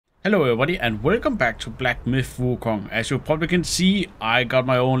Hello everybody and welcome back to Black Myth Wukong. As you probably can see, I got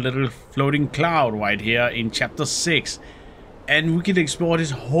my own little floating cloud right here in chapter 6. And we can explore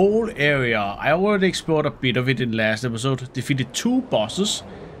this whole area. I already explored a bit of it in the last episode. Defeated 2 bosses.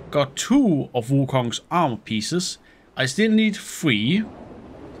 Got 2 of Wukong's armor pieces. I still need 3.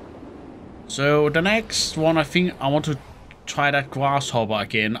 So the next one, I think I want to try that grasshopper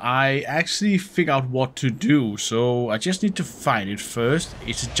again. I actually figured out what to do, so I just need to find it first.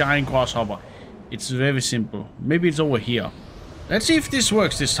 It's a giant grasshopper. It's very simple. Maybe it's over here. Let's see if this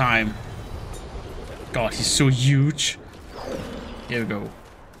works this time. God, he's so huge. Here we go.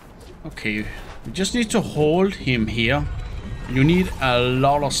 Okay, we just need to hold him here. You need a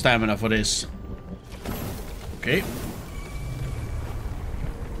lot of stamina for this. Okay.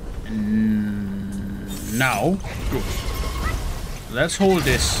 Now, good. Let's hold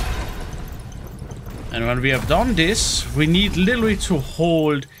this. And when we have done this, we need literally to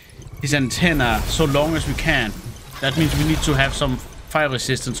hold his antenna so long as we can. That means we need to have some fire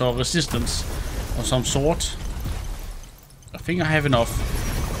resistance or resistance of some sort. I think I have enough.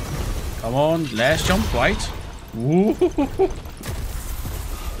 Come on, last jump, right? Woo.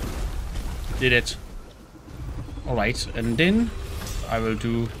 Did it. Alright, and then I will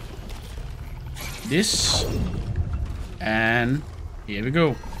do this. And here we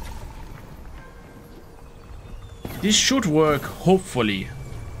go. This should work, hopefully.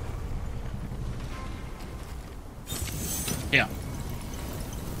 Yeah.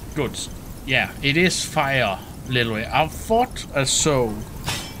 Good. Yeah, it is fire, literally. I thought so.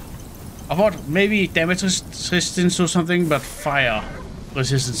 I thought maybe damage resistance or something, but fire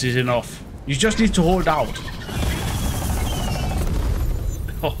resistance is enough. You just need to hold out.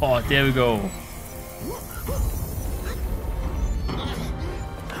 Oh, there we go.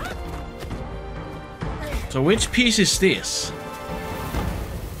 So which piece is this?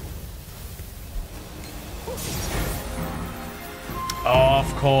 Oh,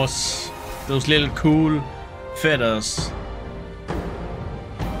 of course. Those little cool feathers.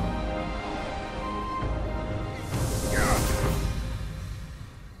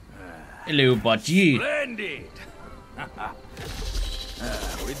 Hello, budgie. Splendid!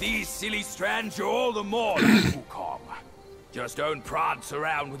 With these silly strands, you're all the more like Wukong. Just don't prance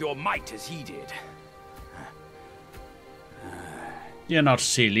around with your might as he did. You're not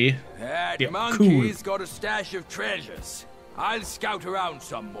silly. That You're monkey's cool. got a stash of treasures. I'll scout around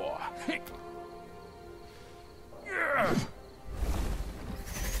some more.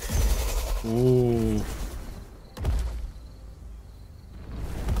 Ooh.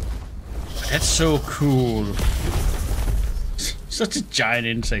 That's so cool. Such a giant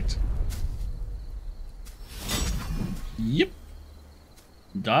insect. Yep.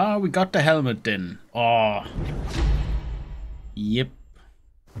 Ah, we got the helmet then. Oh. Yep.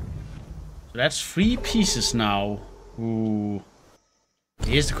 So that's 3 pieces now. Ooh.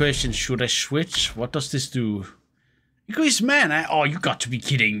 Here's the question, should I switch? What does this do? Increase mana? Oh, you got to be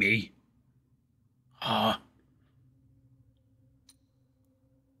kidding me. Ah.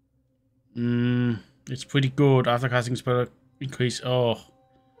 It's pretty good. After casting spell increase. Oh.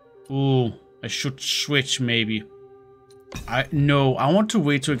 Ooh. I should switch maybe. No, I want to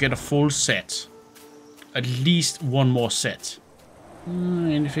wait till I get a full set. At least one more set.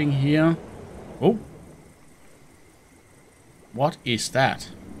 Anything here? Oh. What is that?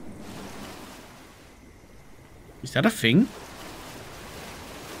 Is that a thing?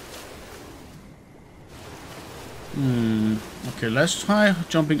 Okay, let's try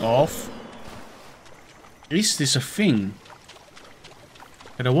jumping off. Is this a thing?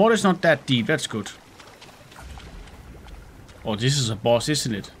 Okay, the water is not that deep, that's good. Oh, this is a boss,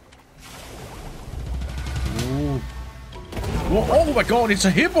 isn't it? Ooh. Whoa, oh my god, it's a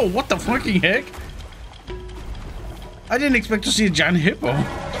hippo! What the fucking heck? I didn't expect to see a giant hippo.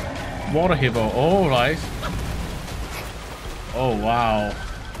 Water hippo, alright. Oh wow.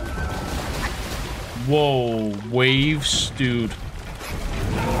 Whoa, waves, dude.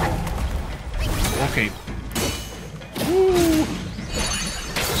 Okay. Woo.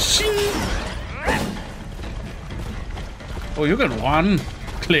 Shing. Oh, you can run,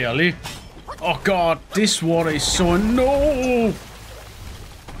 clearly. Oh god, this water is so... No!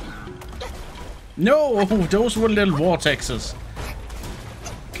 No! Those were little vortexes.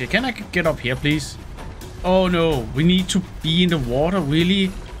 Okay, can I get up here, please? Oh no, we need to be in the water,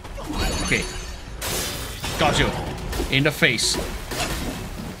 really? Okay. Got you. In the face.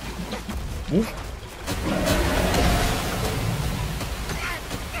 Ooh.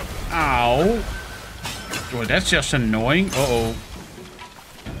 Ow. Well, that's just annoying. Uh-oh.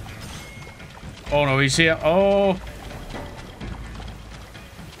 Oh no, he's here. Oh.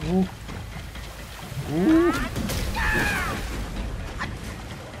 Ooh. Ooh.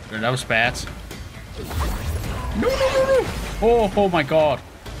 That was bad. No, no, no, no. Oh my god.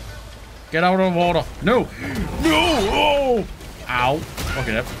 Get out of the water. No. No. Oh. Ow.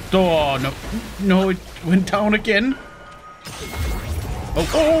 Okay, that. Oh, no. No, it went down again. Oh.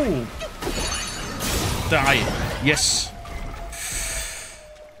 Oh. Die. Yes.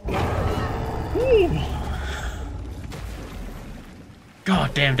 Ooh.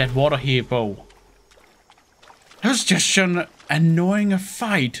 God damn that water hippo. That was just an annoying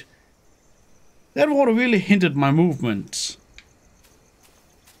fight. That water really hindered my movements.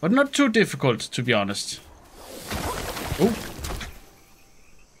 But not too difficult, to be honest. Oh.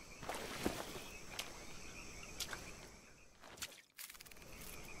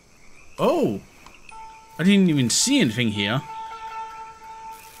 Oh. I didn't even see anything here.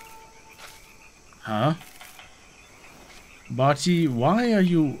 Huh? Barty, why are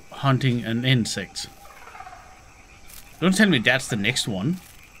you hunting an insect? Don't tell me that's the next one.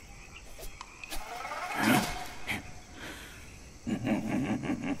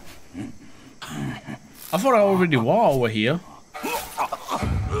 I thought I already were over here.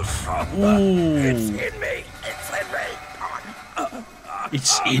 Ooh. It's in me. It's in me.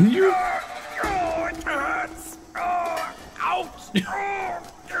 It's in you? Oh, it hurts. Ouch.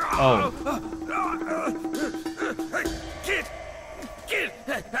 Oh. Kid,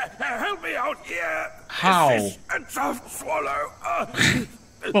 help me out here. How? This is a tough swallow.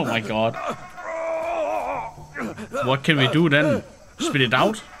 Oh my god. What can we do then? Spit it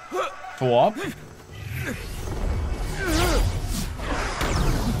out? Throw up?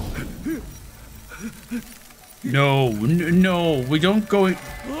 No, no, we don't go in.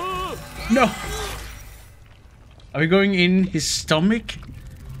 No. Are we going in his stomach?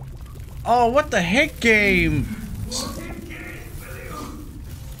 Oh, what the heck, game?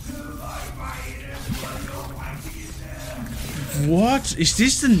 What? Is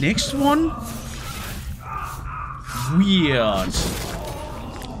this the next one? Weird.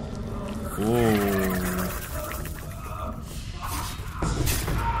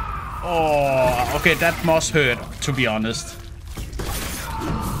 Oh, okay, that must hurt, to be honest.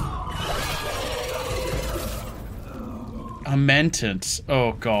 A mantis.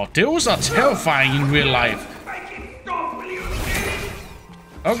 Oh god, those are terrifying in real life.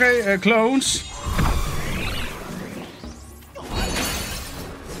 Okay, clones.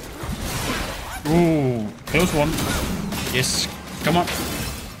 Ooh, close one. Yes, come on.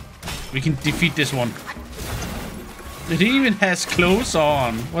 We can defeat this one. It even has clothes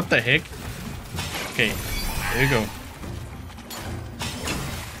on. What the heck? Okay, there you go.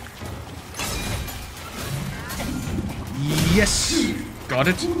 Yes! Got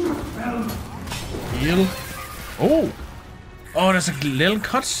it. Heal. Oh! Oh, there's a little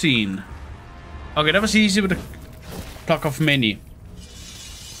cutscene. Okay, that was easy with a pluck of many.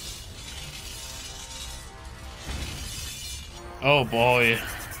 Oh boy.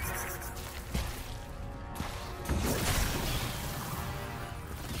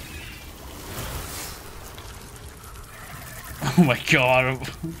 Oh my god.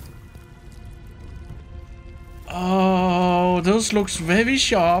 Oh, those looks very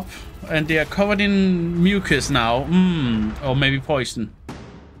sharp. And they are covered in mucus now. Or maybe poison.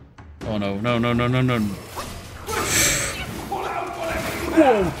 Oh no, no, no, no, no, no.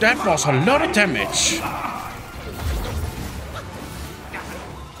 Whoa, that was a lot of damage.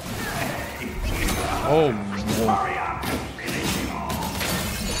 Oh, whoa.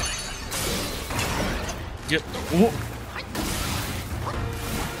 Yep. Whoa.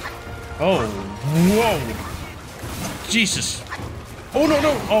 Oh, whoa. Jesus. Oh, no,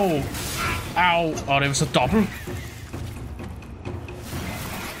 no. Oh. Ow. Oh, there was a double.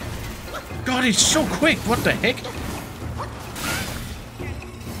 God, it's so quick. What the heck?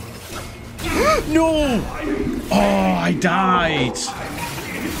 No. Oh, I died.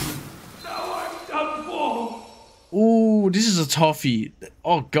 Oh, this is a toughie.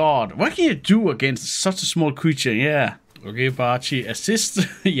 Oh, God. What can you do against such a small creature? Yeah. Okay, Barchi, assist.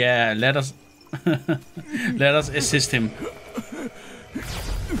 Yeah, let us let us assist him.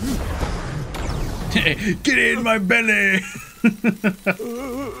 Get in my belly.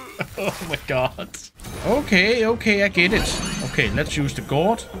 Oh my god. Okay, okay, I get it. Okay, let's use the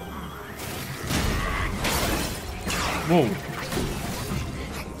gourd. Whoa.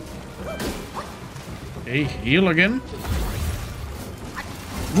 Okay, heal again.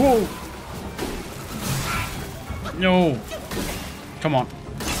 Whoa. No. Come on.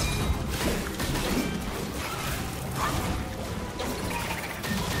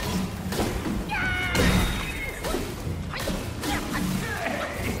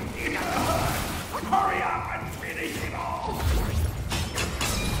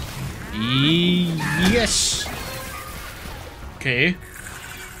 Yes. Okay.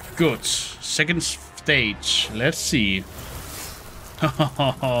 Good. Second stage. Let's see.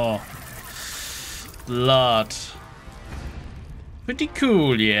 Blood. Pretty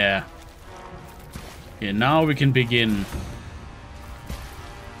cool, yeah. Okay, now we can begin.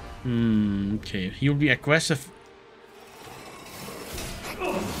 Okay, he'll be aggressive.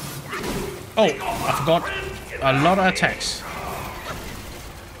 Oh, I forgot. A lot of attacks.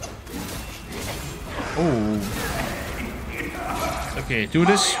 Oh. Okay, do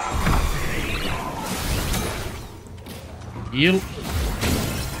this. Heal.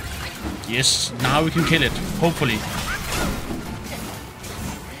 Yes, now we can kill it. Hopefully.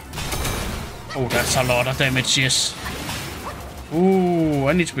 Oh, that's a lot of damage, yes. Ooh,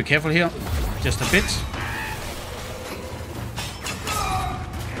 I need to be careful here. Just a bit.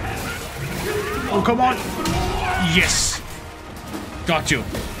 Oh, come on. Yes. Got you.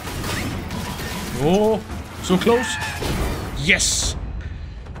 Oh, so close. Yes.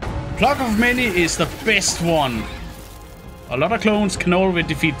 Pluck of Many is the best one. A lot of clones can always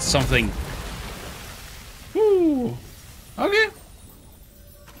defeat something. Ooh. Okay.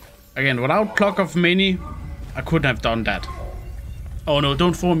 Again, without Pluck of Many, I couldn't have done that. Oh no,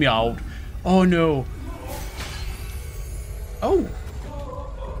 don't throw me out. Oh no. Oh.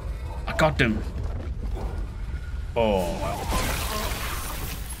 I got them. Oh.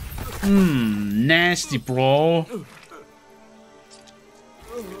 Nasty, bro.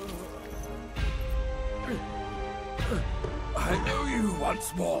 I owe you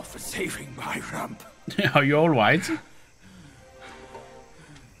once more for saving my rump. Are you alright?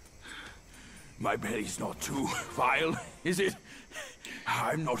 My belly's not too vile, is it?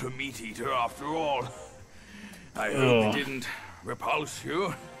 I'm not a meat eater after all. I hope it didn't repulse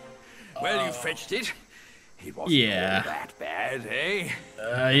you. Well, you fetched it. It wasn't all that bad, eh?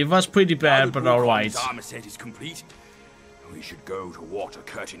 It was pretty bad, but alright. Now the armor set is complete. We should go to Water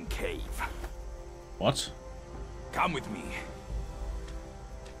Curtain Cave. What? Come with me.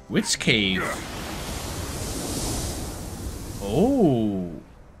 Which cave? Oh.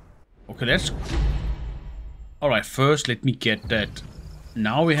 Okay, let's... Alright, first let me get that.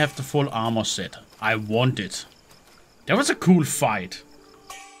 Now we have the full armor set. I want it. That was a cool fight.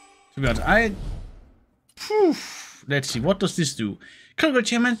 To be honest, let's see, what does this do? Critical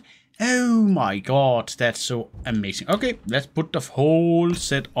achievement. Oh my god, that's so amazing. Okay, let's put the whole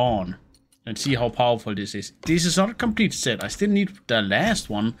set on. And see how powerful this is. This is not a complete set. I still need the last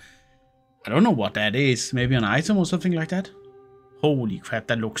one. I don't know what that is. Maybe an item or something like that? Holy crap,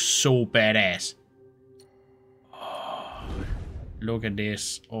 that looks so badass. Oh, look at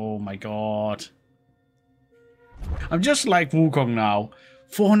this. Oh my god. I'm just like Wukong now.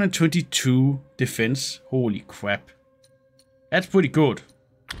 422 defense. Holy crap. That's pretty good.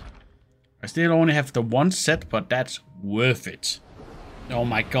 I still only have the one set, but that's worth it. Oh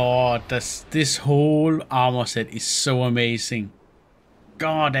my god, this whole armor set is so amazing.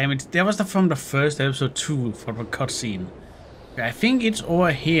 God damn it. That was from the first episode 2 for the cutscene. I think it's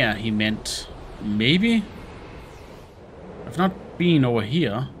over here he meant. Maybe? I've not been over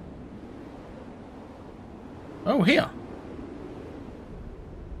here. Oh, here.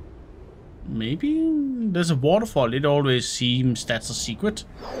 Maybe there's a waterfall. It always seems that's a secret.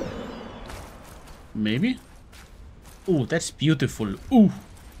 Maybe. Oh, that's beautiful. Ooh.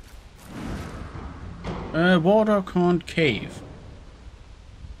 Water concave.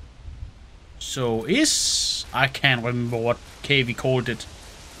 So I can't remember what cave he called it.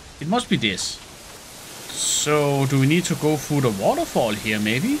 It must be this. So do we need to go through the waterfall here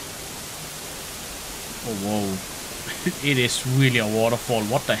maybe? Oh whoa. It is really a waterfall.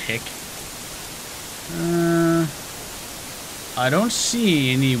 What the heck? I don't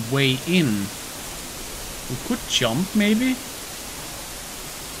see any way in. We could jump, maybe?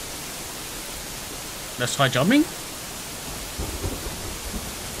 Let's try jumping.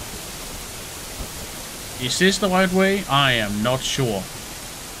 Is this the right way? I am not sure.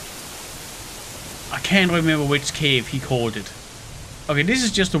 I can't remember which cave he called it. Okay, this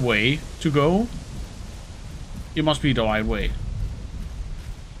is just a way to go. It must be the right way.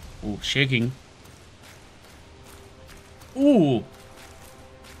 Oh, shaking. Ooh.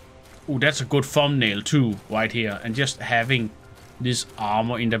 Ooh, that's a good thumbnail too, right here. And just having this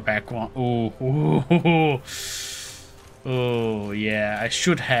armor in the background. Oh, oh, oh, yeah. I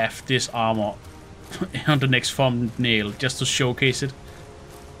should have this armor on the next thumbnail just to showcase it.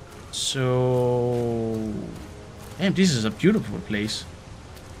 So, damn, this is a beautiful place.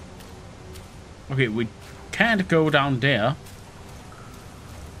 Okay, we can't go down there.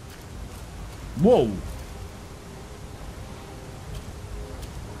 Whoa.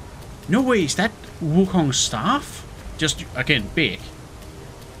 No way, is that Wukong's staff? Just, again, big.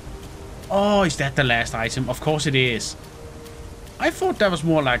 Oh, is that the last item? Of course it is. I thought that was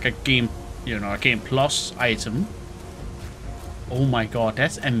more like a game, you know, a game plus item. Oh my god,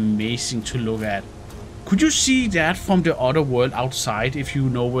 that's amazing to look at. Could you see that from the other world outside if you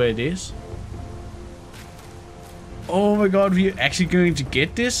know where it is? Oh my god, we're actually going to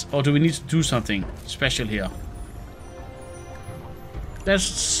get this? Or do we need to do something special here? That's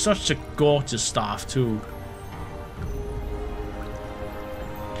such a gorgeous staff too.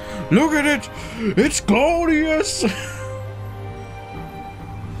 Look at it! It's glorious!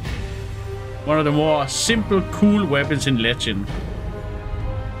 One of the more simple, cool weapons in Legend.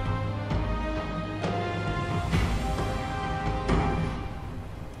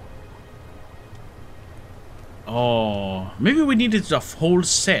 Oh, maybe we needed the whole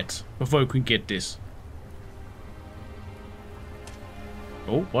set before we could get this.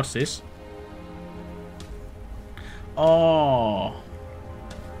 Oh, what's this? Oh,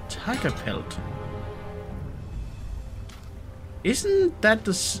 tiger pelt. Isn't that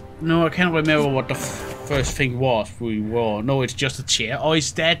the... No, I can't remember what the first thing was we wore. No, it's just a chair. Or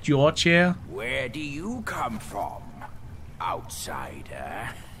is that your chair? Where do you come from, outsider?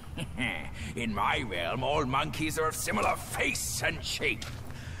 In my realm, all monkeys are of similar face and shape.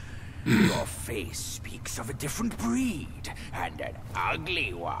 Your face speaks of a different breed, and an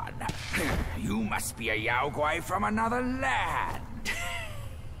ugly one. You must be a Yao Guai from another land.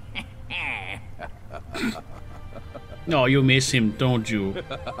 No, you miss him, don't you?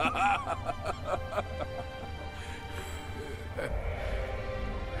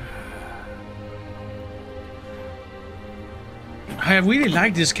 I really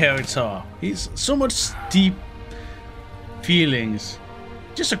like this character. He's so much deep feelings.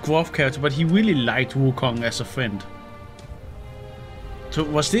 Just a gruff character, but he really liked Wukong as a friend. So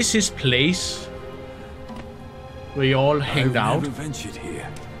was this his place? Where you all hanged out? I've never ventured here.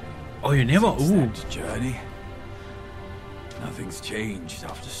 Oh, you never? Ooh. That journey. Nothing's changed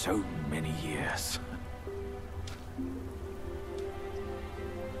after so many years.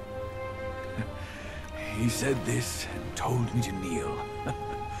 He said this and told me to kneel.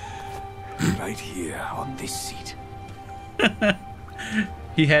 Right here on this seat.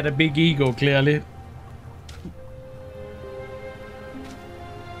 He had a big ego, clearly.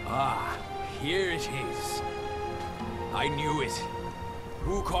 Ah, here it is. I knew it.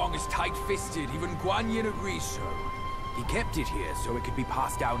 Wukong is tight-fisted, even Guan Yin agrees so. He kept it here so it could be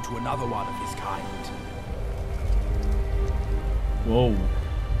passed down to another one of his kind. Whoa.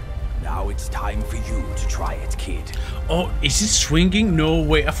 Now it's time for you to try it, kid. Oh, is it swinging? No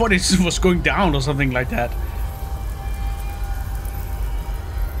way. I thought it was going down or something like that.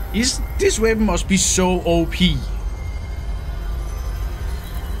 This weapon must be so OP.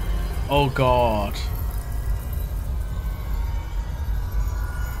 Oh god.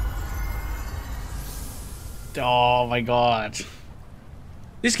 Oh my god.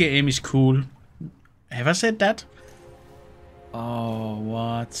 This game is cool. Have I said that? Oh,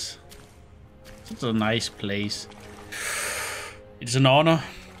 what? Such a nice place. It's an honor.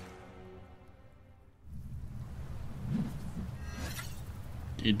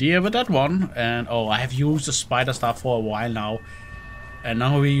 You deal with that one. And oh, I have used the spider staff for a while now. And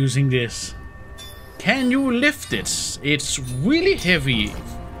now we're using this. Can you lift it? It's really heavy.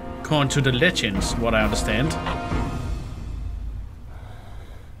 According to the legends, what I understand.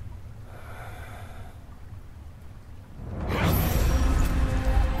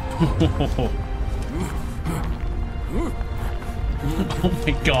 Oh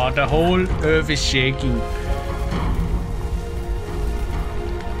my god, the whole earth is shaking.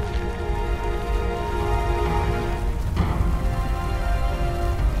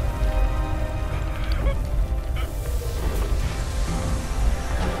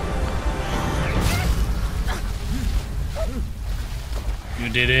 You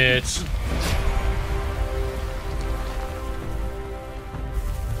did it.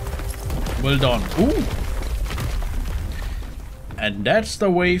 Well done. Ooh. And that's the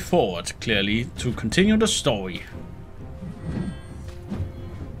way forward, clearly, to continue the story.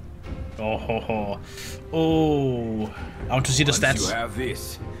 Oh, ho, ho. Oh. I want to see the stats. Once you have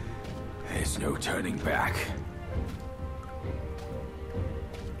this, there's no turning back.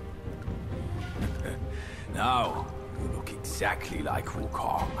 Now, you look exactly like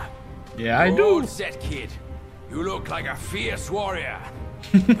Wukong. Yeah, I do. All set, kid. You look like a fierce warrior.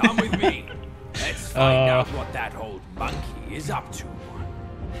 Come with me. Let's find out what that old monkey is up to.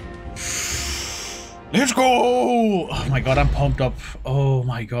 Let's go! Oh my god, I'm pumped up. Oh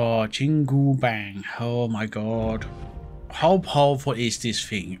my god, Jingu Bang. Oh my god. How powerful is this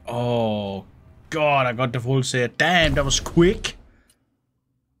thing? Oh god, I got the full set. Damn, that was quick.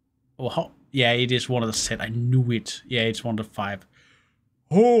 Oh, how? Yeah, it is one of the set. I knew it. Yeah, it's one of the 5.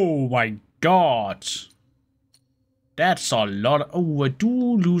 Oh my god. That's a lot. Oh, I do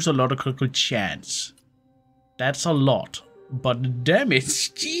lose a lot of critical chance. That's a lot. But the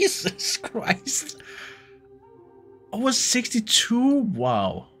damage, Jesus Christ. Over 62?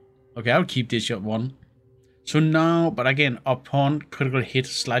 Wow. Okay, I'll keep this shot one. So now, but again, upon critical hit,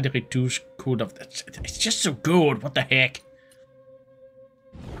 slightly reduced cooldown. It's just so good. What the heck?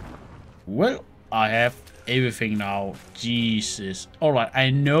 Well, I have everything now. Jesus. Alright, I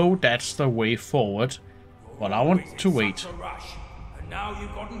know that's the way forward. But I want to wait. And now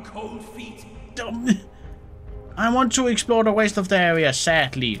you've gotten cold feet. I want to explore the rest of the area,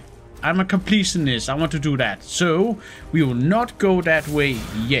 sadly. I'm a completionist. I want to do that. So, we will not go that way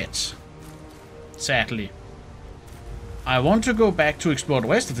yet. Sadly. I want to go back to explore the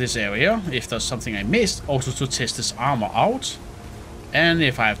rest of this area, if there's something I missed. Also to test this armor out. And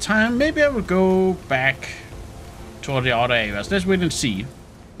if I have time, maybe I will go back to the other areas. Let's wait and see.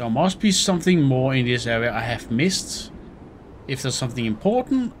 There must be something more in this area I have missed. If there's something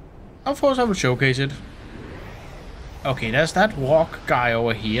important, of course I will showcase it. Okay, there's that rock guy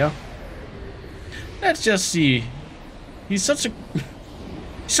over here. Let's just see. He's such a...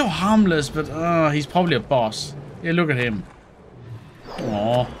 he's so harmless, but he's probably a boss. Yeah, look at him.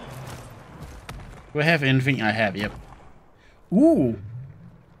 Aww. Do I have anything? I have, yep. Ooh.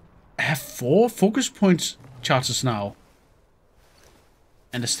 I have 4 focus points charges now.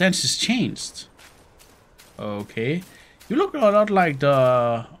 And the stance is changed. Okay. You look a lot like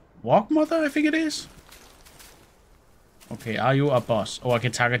the Walk Mother, I think it is. Okay, are you a boss? Oh, I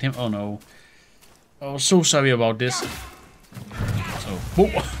can target him. Oh no. Oh, so sorry about this. So,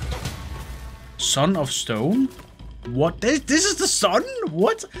 whoa. Son of Stone? What? This is the sun?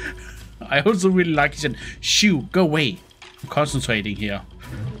 What? I also really like he said, shoo, go away. I'm concentrating here.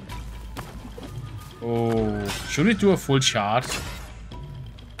 Oh, should we do a full charge?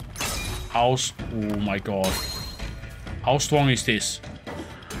 Oh my god. How strong is this?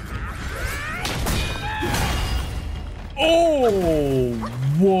 Oh,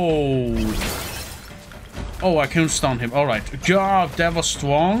 whoa. Oh, I can't stun him. Alright. God, that was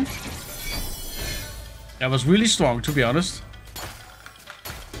strong. That was really strong, to be honest.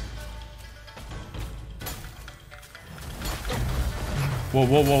 Whoa,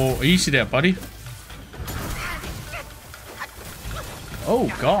 whoa, whoa. Easy there, buddy. Oh,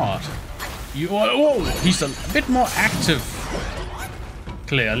 God. You, oh, he's a bit more active.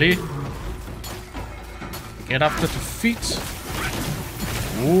 Clearly. Get up to the feet.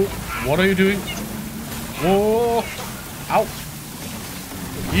 Oh, what are you doing? Whoa. Ow.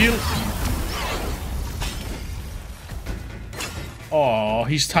 Heal. Oh,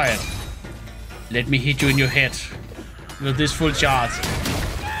 he's tired. Let me hit you in your head with this full charge.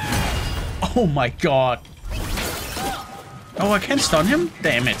 Oh my god. Oh, I can't stun him?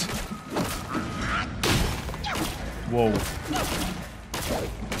 Damn it. Whoa.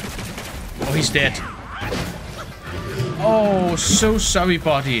 Oh, he's dead. Oh, so sorry,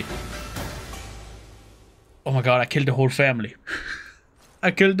 buddy. Oh my god, I killed the whole family.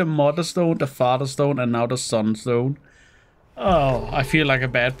 I killed the mother stone, the father stone, and now the son stone. Oh, I feel like a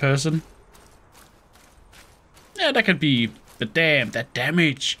bad person. Yeah, that could be... But damn, that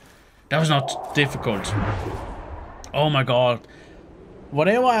damage. That was not difficult. Oh my god.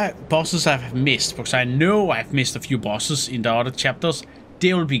 Whatever bosses I've missed, because I know I've missed a few bosses in the other chapters,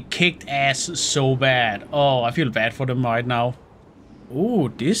 they will be kicked ass so bad. Oh, I feel bad for them right now. Oh,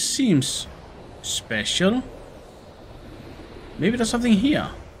 this seems special. Maybe there's something here.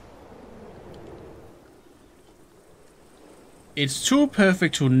 It's too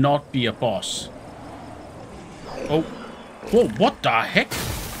perfect to not be a boss. Oh. Whoa, what the heck?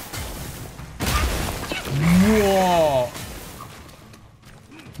 Whoa.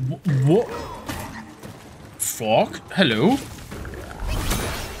 What? Frog? Hello?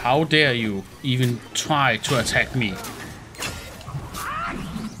 How dare you even try to attack me?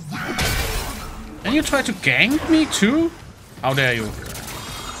 And you try to gank me too? How dare you?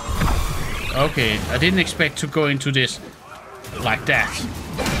 Okay, I didn't expect to go into this like that.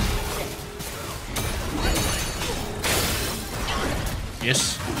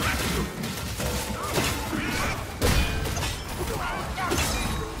 Yes.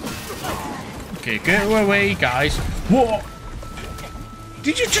 Okay, go away, guys. Whoa!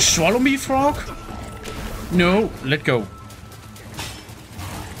 Did you just swallow me, frog? No, let go.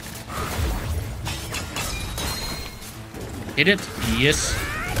 Hit it. Yes.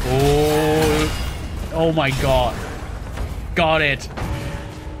 Oh. Oh my god. Got it.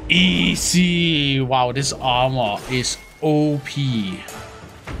 Easy. Wow, this armor is OP.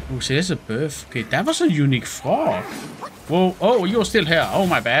 Oh, so there's a birth. Okay, that was a unique frog. Whoa. Oh, you're still here. Oh,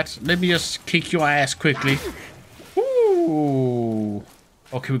 my bad. Let me just kick your ass quickly. Ooh.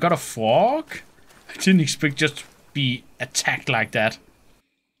 Okay, we got a frog. I didn't expect just to be attacked like that.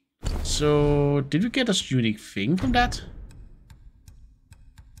 So, did we get a unique thing from that?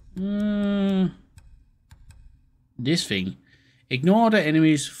 This thing. Ignore the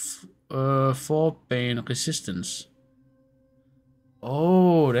enemy's 4-bane resistance.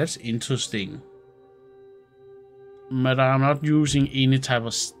 Oh, that's interesting. But I'm not using any type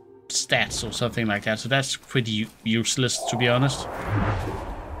of stats or something like that, so that's pretty useless, to be honest.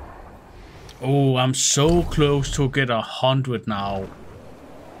 Oh, I'm so close to get 100 now.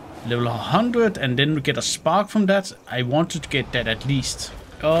 Level 100, and then we get a spark from that. I wanted to get that at least.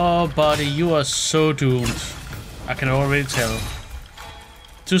 Oh, buddy, you are so doomed. I can already tell.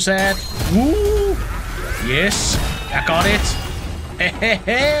 Too sad. Woo! Yes, I got it. Hey, hey,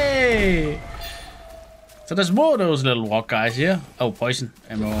 hey! So there's more of those little rock guys here. Oh, poison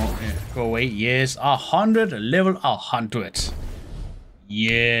ammo. Yeah, go away. Yes, 100. Level 100.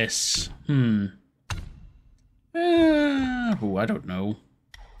 Yes. Oh, I don't know.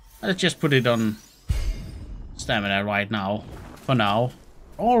 Let's just put it on stamina right now. For now.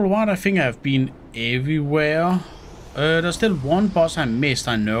 Alright, I think I've been everywhere. There's still one boss I missed,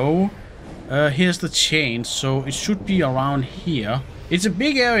 I know. Here's the chain, so it should be around here. It's a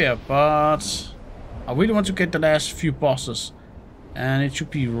big area, but I really want to get the last few bosses. And it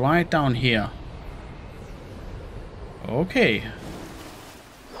should be right down here. Okay.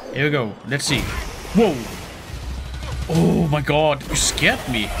 Here we go. Let's see. Whoa. Oh my god, you scared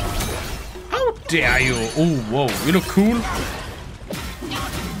me. How dare you? Oh, whoa. You look cool.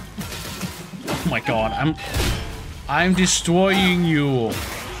 Oh my god, I'm destroying you.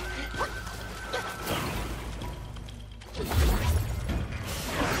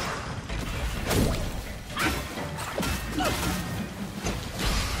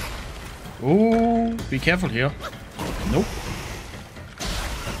 Oh, be careful here. Nope.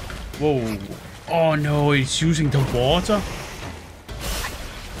 Whoa. Oh no, it's using the water.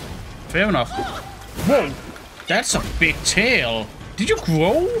 Fair enough. Whoa, that's a big tail. Did you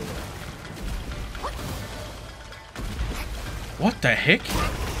grow? What the heck?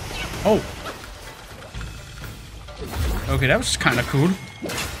 Oh. Okay, that was kind of cool.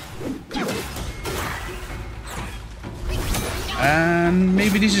 And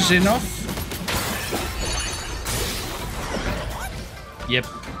maybe this is enough. Yep.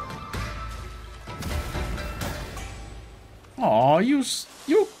 Oh, you're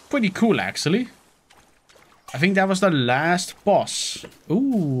pretty cool, actually. I think that was the last boss.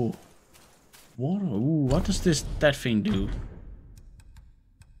 Ooh. Water. Ooh, what does that thing do?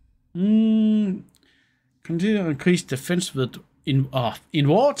 Continue to increase defense with in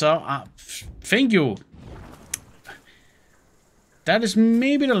water. Thank you. That is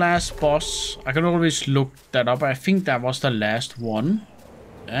maybe the last boss. I can always look that up. I think that was the last one.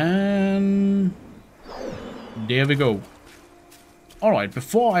 And there we go. Alright,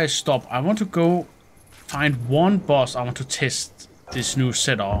 before I stop, I want to go find one boss I want to test this new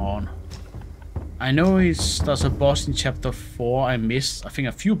setup on. I know there's a boss in chapter 4 I missed. I think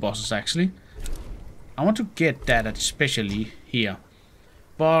a few bosses actually. I want to get that especially here.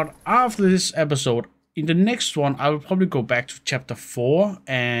 But after this episode, in the next one, I will probably go back to chapter 4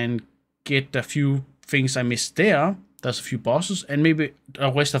 and get a few things I missed there. There's a few bosses and maybe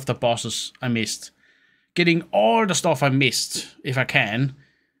the rest of the bosses I missed. Getting all the stuff I missed, if I can.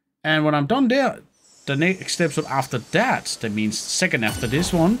 And when I'm done there, the next episode after that, that means second after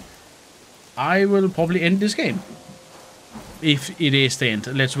this one, I will probably end this game. If it is the end,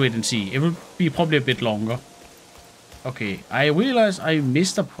 let's wait and see. It will be probably a bit longer. Okay, I realized I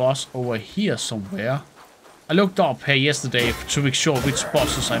missed a boss over here somewhere. I looked up here yesterday to make sure which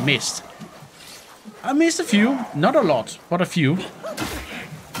bosses I missed. I missed a few, not a lot, but a few.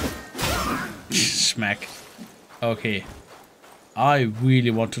 Smack. Okay. I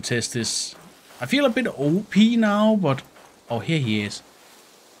really want to test this. I feel a bit OP now, but... Oh, here he is.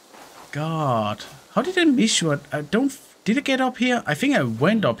 God. How did I miss you? I don't... Did I get up here? I think I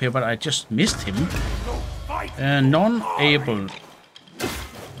went up here, but I just missed him. Non-able.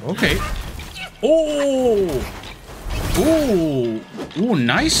 Okay. Oh! Oh! Oh,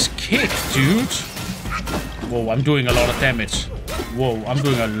 nice kick, dude. Whoa, I'm doing a lot of damage. Whoa, I'm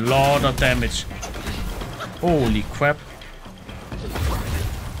doing a lot of damage. Holy crap.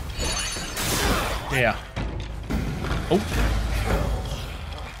 There. Oh.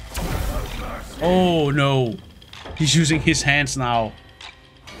 Oh, no. He's using his hands now.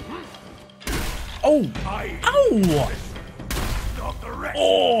 Oh! Ow!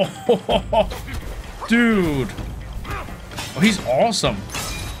 Oh! Dude! Oh, he's awesome.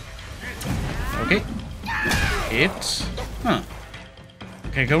 Okay. Hit. Huh.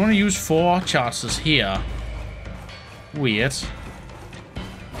 Okay, I can only use 4 charges here. Weird.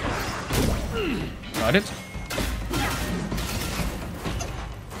 Got it.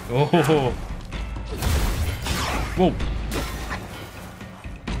 Oh! Whoa.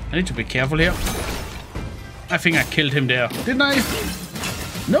 I need to be careful here. I think I killed him there. Didn't I?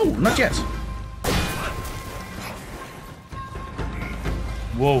 No, not yet.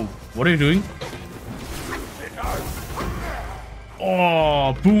 Whoa. What are you doing?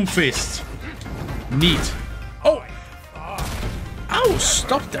 Oh, boom fist. Neat. Oh. Ow,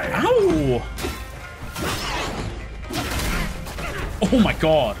 stop that. Ow. Oh my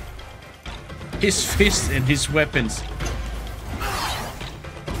god. His fists and his weapons.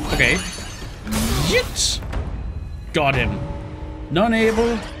 Okay. Yet. Got him.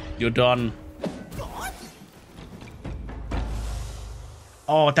 Non-able. You're done.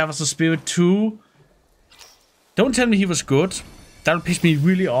 Oh, that was a spirit too. Don't tell me he was good. That would piss me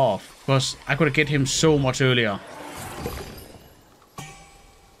really off. Because I could have get him so much earlier.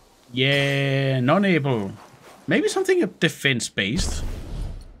 Yeah, non-able. Maybe something defense-based.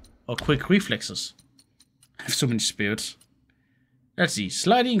 Or quick reflexes. I have so many spirits. Let's see.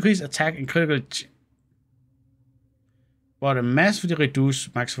 Slightly increase attack and critical... but a massively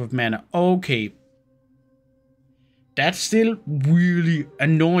reduced maximum of mana. Okay. That's still really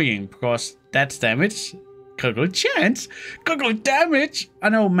annoying. Because that's damage. Critical chance. Critical damage. I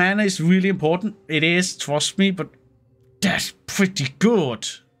know mana is really important. It is, trust me. But that's pretty good.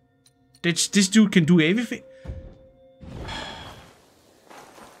 This dude can do everything.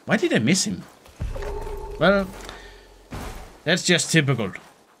 Why did I miss him? Well, that's just typical.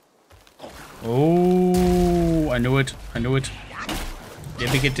 Oh, I knew it. I knew it.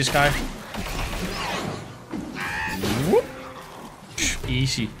 Let me get this guy. Whoop.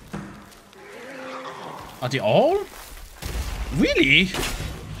 Easy. Are they all? Really?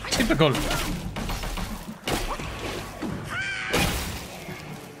 Typical.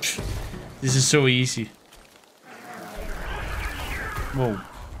 This is so easy. Whoa.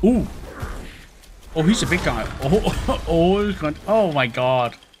 Ooh. Oh, he's a big guy. Oh, oh my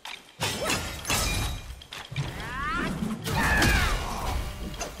god.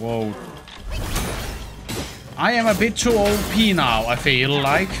 Whoa. I am a bit too OP now, I feel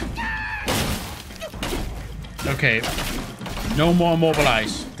like. Okay. No more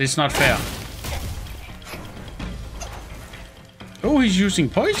mobilize. This is not fair. Oh, he's using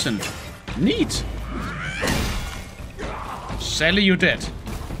poison. Neat. Sally, you're dead.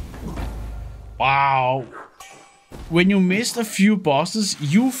 Wow. When you missed a few bosses,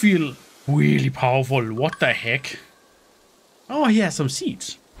 you feel really powerful. What the heck? Oh, he has some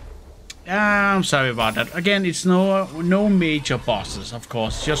seeds. I'm sorry about that. Again, it's no major bosses, of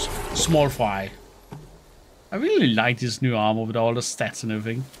course. Just small fry. I really like this new armor with all the stats and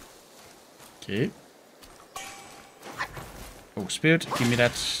everything. Okay. Oh, spirit, give me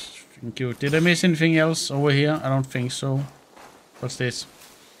that. Thank you. Did I miss anything else over here? I don't think so. What's this?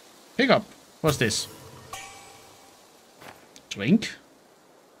 Pick up. What's this? Drink?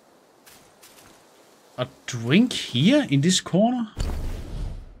 A drink here in this corner?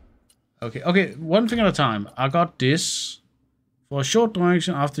 Okay, okay, one thing at a time. I got this. For a short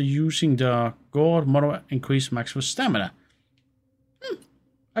duration after using the gourd model increase maximum stamina.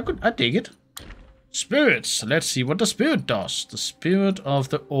 I dig it. Spirits. Let's see what the spirit does. The spirit of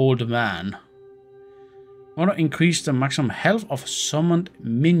the old man. Model increase the maximum health of summoned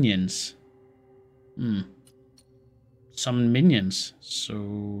minions. Summon minions.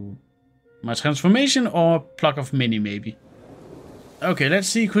 So my transformation or pluck of mini maybe. Okay, let's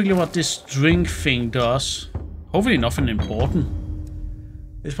see quickly what this drink thing does. Hopefully nothing important.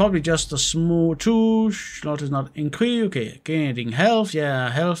 It's probably just a small two. Slot is not increased. Okay, gaining health. Yeah,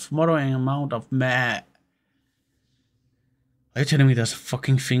 health. Moderate amount of mana. Are you telling me there's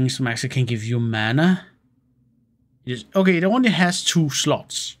fucking things Max can give you mana? Okay, it only has 2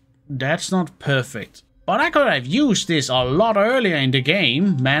 slots. That's not perfect. But I could have used this a lot earlier in the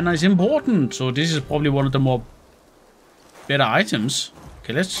game. Mana is important, so this is probably one of the more better items.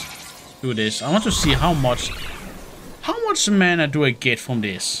 Okay, let's do this. I want to see how much mana do I get from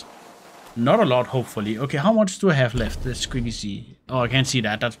this? Not a lot, hopefully. Okay, how much do I have left? Let's quickly see. Oh, I can't see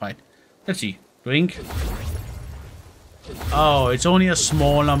that. That's right. Let's see. Drink. Oh, it's only a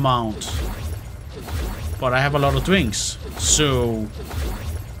small amount. But I have a lot of drinks. So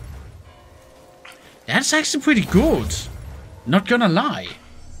That's actually pretty good. Not gonna lie.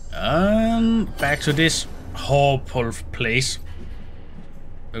 Back to this horrible place.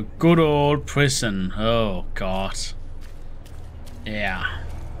 A good old prison. Oh god. Yeah.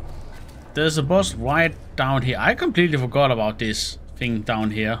 There's a boss right down here. I completely forgot about this thing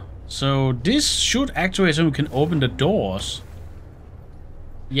down here. So this should activate so we can open the doors.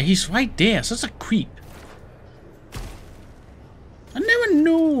 Yeah, he's right there. Such a creep. I never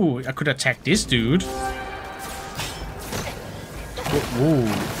knew I could attack this dude. Whoa,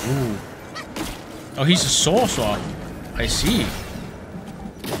 whoa. Oh, he's a sorcerer. I see.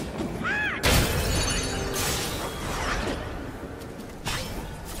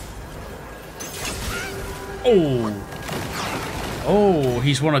 Oh. Oh,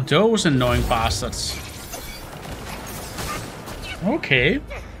 he's one of those annoying bastards. Okay.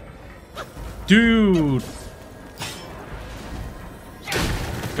 Dude.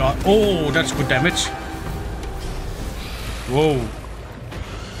 God. Oh, that's good damage. Whoa.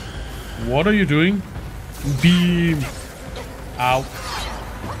 What are you doing? Beam. Ow.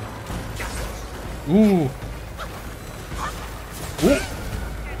 Ooh. Ooh.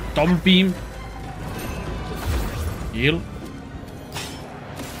 Double beam. Heal.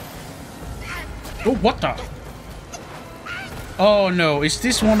 Oh, what the? Oh no, is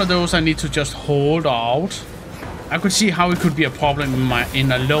this one of those I need to just hold out? I could see how it could be a problem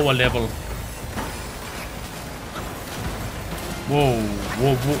in a lower level. Whoa,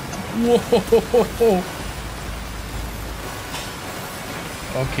 whoa, whoa, whoa.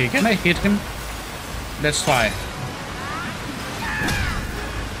 Okay, can I hit him? Let's try.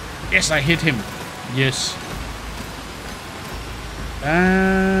 Yes, I hit him. Yes.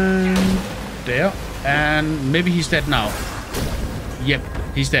 And there. And maybe he's dead now. Yep,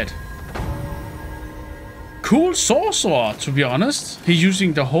 he's dead. Cool sorcerer, to be honest. He's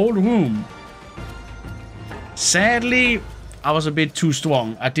using the whole room. Sadly, I was a bit too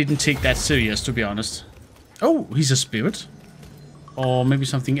strong. I didn't take that serious, to be honest. Oh, he's a spirit. Or maybe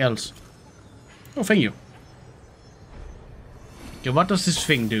something else. Oh, thank you. Okay, what does this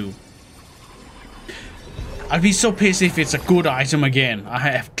thing do? I'll be so pissed if it's a good item again. I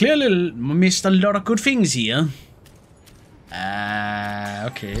have clearly missed a lot of good things here.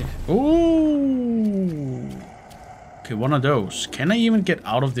 Okay. Ooh. Okay, one of those. Can I even get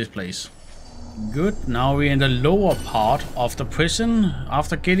out of this place? Good. Now we're in the lower part of the prison.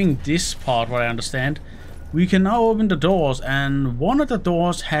 After getting this part, what I understand, we can now open the doors, and one of the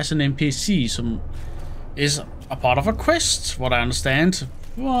doors has an NPC. Some is a part of a quest, what I understand.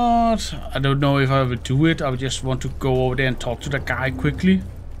 But I don't know if I will do it. I just want to go over there and talk to the guy quickly.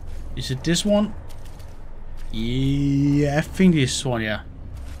 Is it this one? Yeah, I think this one, yeah.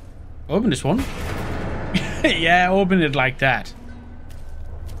 Open this one. Yeah, open it like that.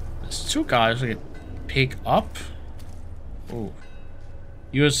 There's two guys I can pick up. Oh.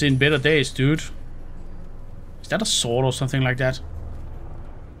 You're seen better days, dude. Is that a sword or something like that?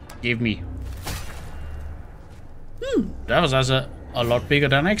 Give me. That was also a lot bigger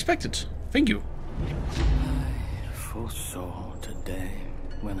than I expected. Thank you. I foresaw today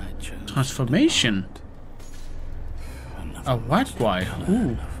when I chose Transformation. A white guy.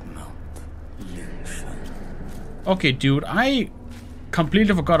 Ooh. Okay, dude, I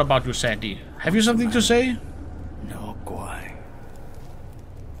completely forgot about you, sadly. Have you something to say? No, Guai.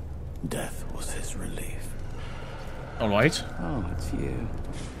 Death was his relief. Alright. Oh, it's you.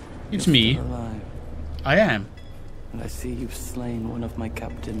 It's You're me. still alive. I am. And I see you've slain one of my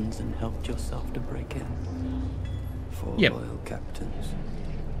captains and helped yourself to break in. 4 Yep. loyal captains.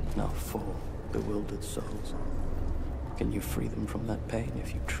 Now 4 bewildered souls. Can you free them from that pain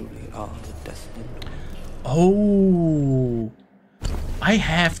if you truly are the destined one? Oh. I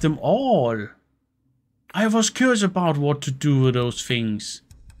have them all. I was curious about what to do with those things.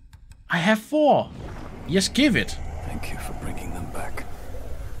 I have 4. Yes, give it. Thank you for bringing them back.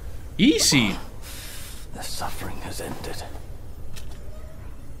 Easy. Their suffering has ended.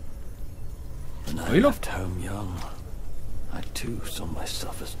 When I Oh, you look- left home young, I too saw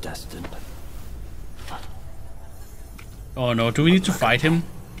myself as destined. Oh no, do we need to fight him?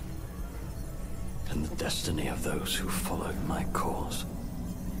 And the destiny of those who followed my cause.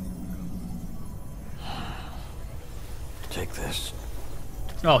 Take this.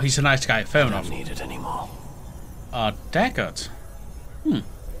 Oh, he's a nice guy. Fair I enough. don't need it anymore. Daggert.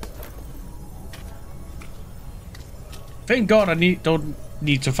 Thank God I don't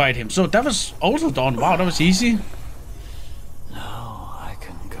need to fight him. So that was also done. Wow, that was easy. Now I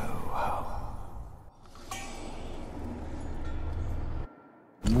can go home.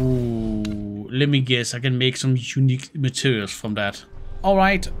 Ooh, let me guess. I can make some unique materials from that.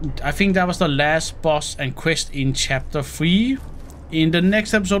 Alright, I think that was the last boss and quest in chapter 3. In the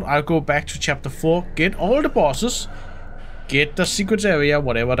next episode, I'll go back to chapter 4, get all the bosses, get the secrets area,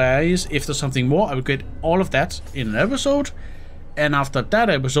 whatever that is. If there's something more, I will get all of that in an episode. And after that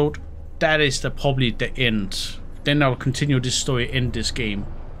episode, that is probably the end. Then I'll continue this story in this game.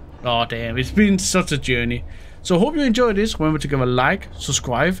 Oh damn, it's been such a journey. So hope you enjoyed this. Remember to give a like,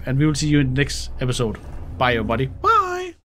 subscribe, and we will see you in the next episode. Bye everybody. Bye!